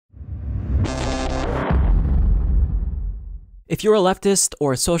If you're a leftist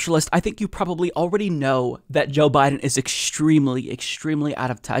or a socialist, I think you probably already know that Joe Biden is extremely, extremely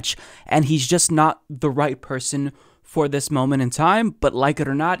out of touch, and he's just not the right person for this moment in time. But like it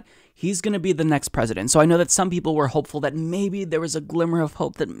or not, he's going to be the next president. So I know that some people were hopeful that maybe there was a glimmer of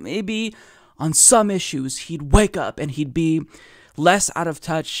hope that maybe on some issues he'd wake up and he'd be less out of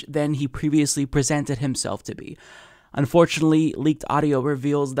touch than he previously presented himself to be. Unfortunately, leaked audio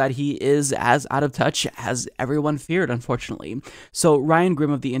reveals that he is as out of touch as everyone feared, unfortunately. So Ryan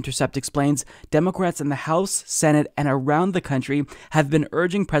Grimm of The Intercept explains, Democrats in the House, Senate, and around the country have been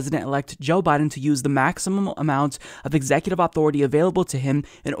urging President-elect Joe Biden to use the maximum amount of executive authority available to him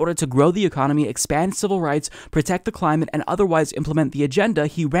in order to grow the economy, expand civil rights, protect the climate, and otherwise implement the agenda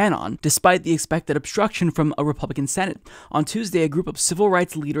he ran on, despite the expected obstruction from a Republican Senate. On Tuesday, a group of civil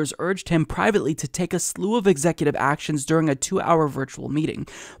rights leaders urged him privately to take a slew of executive action during a 2-hour virtual meeting.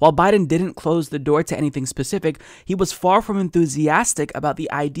 While Biden didn't close the door to anything specific, he was far from enthusiastic about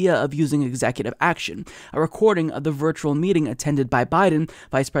the idea of using executive action. A recording of the virtual meeting attended by Biden,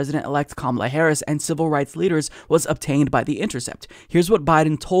 Vice President-elect Kamala Harris, and civil rights leaders was obtained by The Intercept. Here's what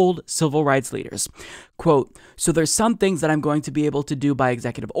Biden told civil rights leaders. Quote, so there's some things that I'm going to be able to do by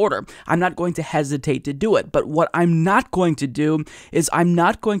executive order. I'm not going to hesitate to do it. But what I'm not going to do is I'm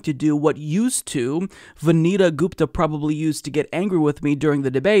not going to do what Vanita Gupta probably used to get angry with me during the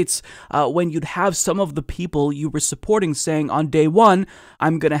debates when you'd have some of the people you were supporting saying on day one,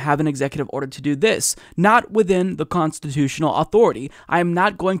 I'm going to have an executive order to do this. Not within the constitutional authority. I am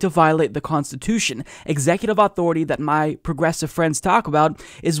not going to violate the Constitution. Executive authority that my progressive friends talk about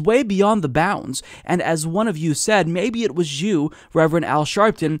is way beyond the bounds. And as one of you said, maybe it was you, Reverend Al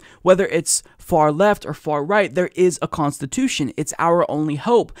Sharpton, whether it's far left or far right, there is a constitution. It's our only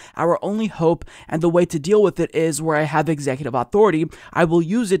hope. Our only hope, and the way to deal with it is where I have executive authority, I will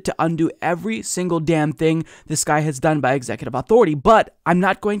use it to undo every single damn thing this guy has done by executive authority. But I'm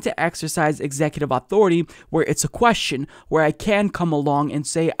not going to exercise executive authority where it's a question, where I can come along and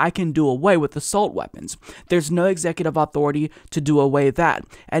say I can do away with assault weapons. There's no executive authority to do away with that.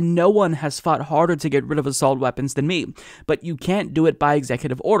 And no one has fought harder to get rid of assault weapons than me. But you can't do it by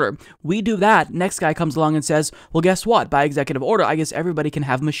executive order. We do that. Next guy comes along and says, well, guess what? By executive order, I guess everybody can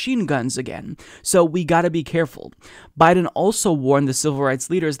have machine guns again. So we gotta be careful. Biden also warned the civil rights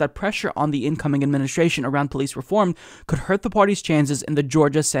leaders that pressure on the incoming administration around police reform could hurt the party's chances in the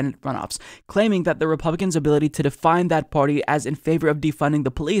Georgia Senate runoffs, claiming that the Republicans' ability to define that party as in favor of defunding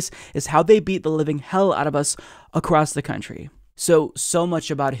the police is how they beat the living hell out of us across the country. So much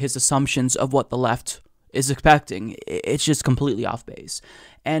about his assumptions of what the left is expecting. It's just completely off base.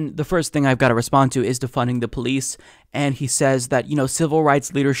 And the first thing I've got to respond to is defunding the police. And he says that, civil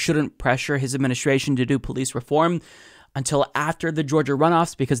rights leaders shouldn't pressure his administration to do police reform until after the Georgia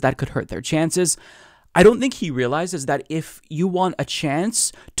runoffs because that could hurt their chances. I don't think he realizes that if you want a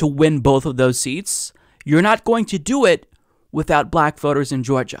chance to win both of those seats, you're not going to do it without black voters in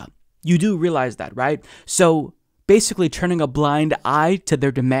Georgia. You do realize that, right? So basically turning a blind eye to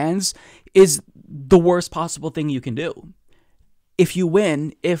their demands is the worst possible thing you can do. If you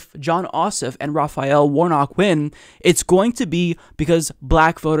win, if John Ossoff and Raphael Warnock win, it's going to be because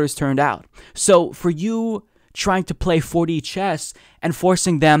black voters turned out. So for you trying to play 4D chess and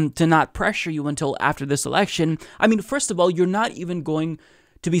forcing them to not pressure you until after this election, I mean, first of all, you're not even going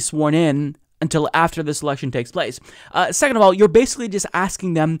to be sworn in until after this election takes place. Second of all, you're basically just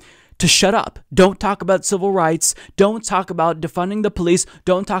asking them to shut up. Don't talk about civil rights. Don't talk about defunding the police.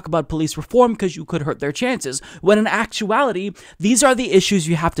 Don't talk about police reform because you could hurt their chances. When in actuality, these are the issues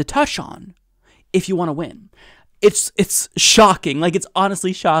you have to touch on if you want to win. It's shocking. Like, it's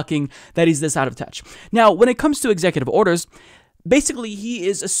honestly shocking that he's this out of touch. Now, when it comes to executive orders, basically he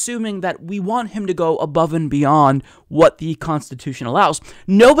is assuming that we want him to go above and beyond what the Constitution allows.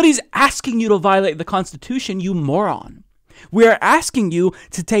 Nobody's asking you to violate the Constitution, you moron. We are asking you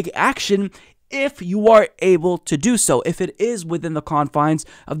to take action if you are able to do so, if it is within the confines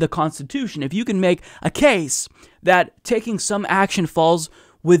of the Constitution. If you can make a case that taking some action falls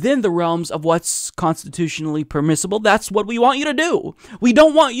within the realms of what's constitutionally permissible, that's what we want you to do. We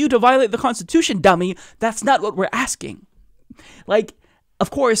don't want you to violate the Constitution, dummy. That's not what we're asking. Like, of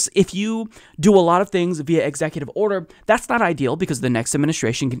course, if you do a lot of things via executive order, that's not ideal because the next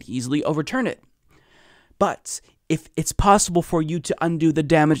administration can easily overturn it. But if it's possible for you to undo the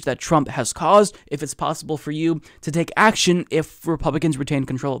damage that Trump has caused, if it's possible for you to take action if Republicans retain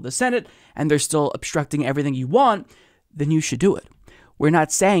control of the Senate and they're still obstructing everything you want, then you should do it. We're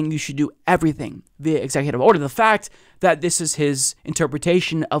not saying you should do everything via executive order. The fact that this is his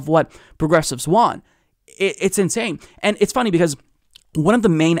interpretation of what progressives want, it's insane. And it's funny because one of the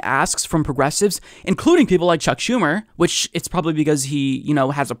main asks from progressives, including people like Chuck Schumer, which it's probably because he,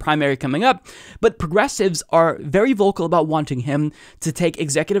 has a primary coming up, but progressives are very vocal about wanting him to take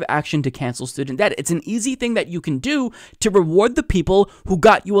executive action to cancel student debt. It's an easy thing that you can do to reward the people who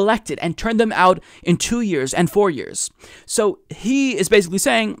got you elected and turn them out in 2 years and 4 years. So he is basically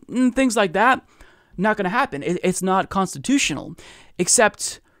saying things like that, not going to happen. It's not constitutional,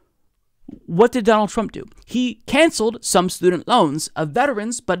 except... what did Donald Trump do? He canceled some student loans of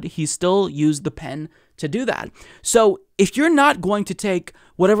veterans, but he still used the pen to do that. So if you're not going to take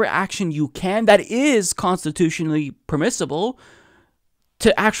whatever action you can that is constitutionally permissible to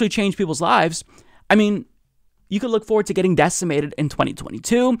actually change people's lives, I mean, you could look forward to getting decimated in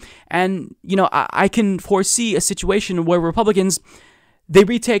 2022. And, I can foresee a situation where Republicans, they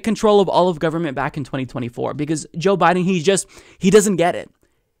retake control of all of government back in 2024 because Joe Biden, he doesn't get it.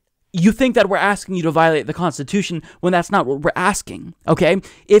 You think that we're asking you to violate the Constitution when that's not what we're asking, okay?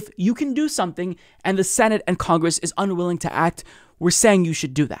 If you can do something and the Senate and Congress is unwilling to act, we're saying you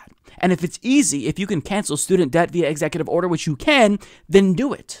should do that. And if it's easy, if you can cancel student debt via executive order, which you can, then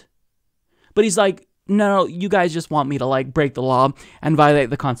do it. But he's like, no, you guys just want me to break the law and violate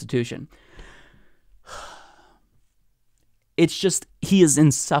the Constitution. It's just, he is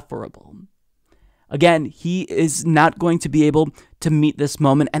insufferable. Again, he is not going to be able to meet this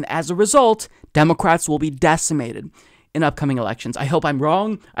moment, and as a result, Democrats will be decimated in upcoming elections. I hope I'm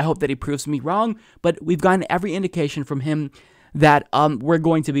wrong. I hope that he proves me wrong, but we've gotten every indication from him that we're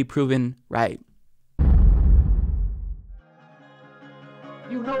going to be proven right.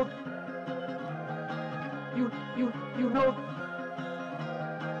 You know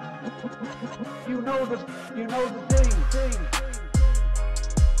the thing.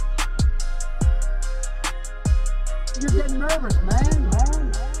 You're getting nervous,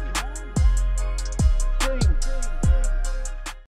 man.